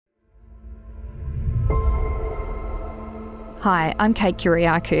Hi, I'm Kate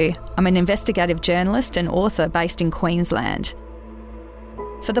Kyriakou. I'm an investigative journalist and author based in Queensland.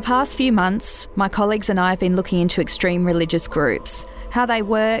 For the past few months, my colleagues and I have been looking into extreme religious groups, how they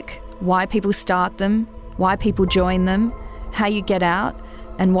work, why people start them, why people join them, how you get out,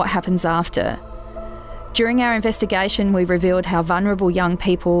 and what happens after. During our investigation, we revealed how vulnerable young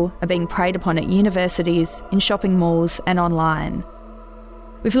people are being preyed upon at universities, in shopping malls, and online.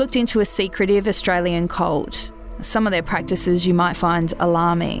 We've looked into a secretive Australian cult. Some of their practices you might find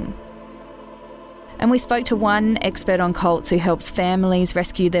alarming. And we spoke to one expert on cults who helps families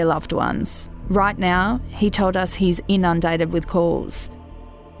rescue their loved ones. Right now, he told us he's inundated with calls.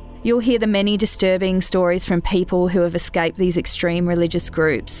 You'll hear the many disturbing stories from people who have escaped these extreme religious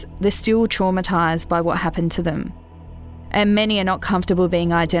groups. They're still traumatised by what happened to them. And many are not comfortable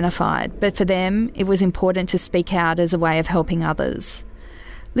being identified, but for them, it was important to speak out as a way of helping others.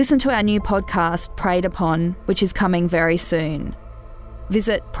 Listen to our new podcast, Preyed Upon, which is coming very soon.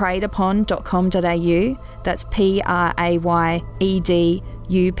 Visit preyedupon.com.au, that's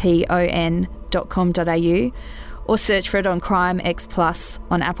PRAYEDUPON.com.au, or search for it on Crime X Plus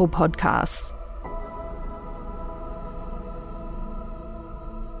on Apple Podcasts.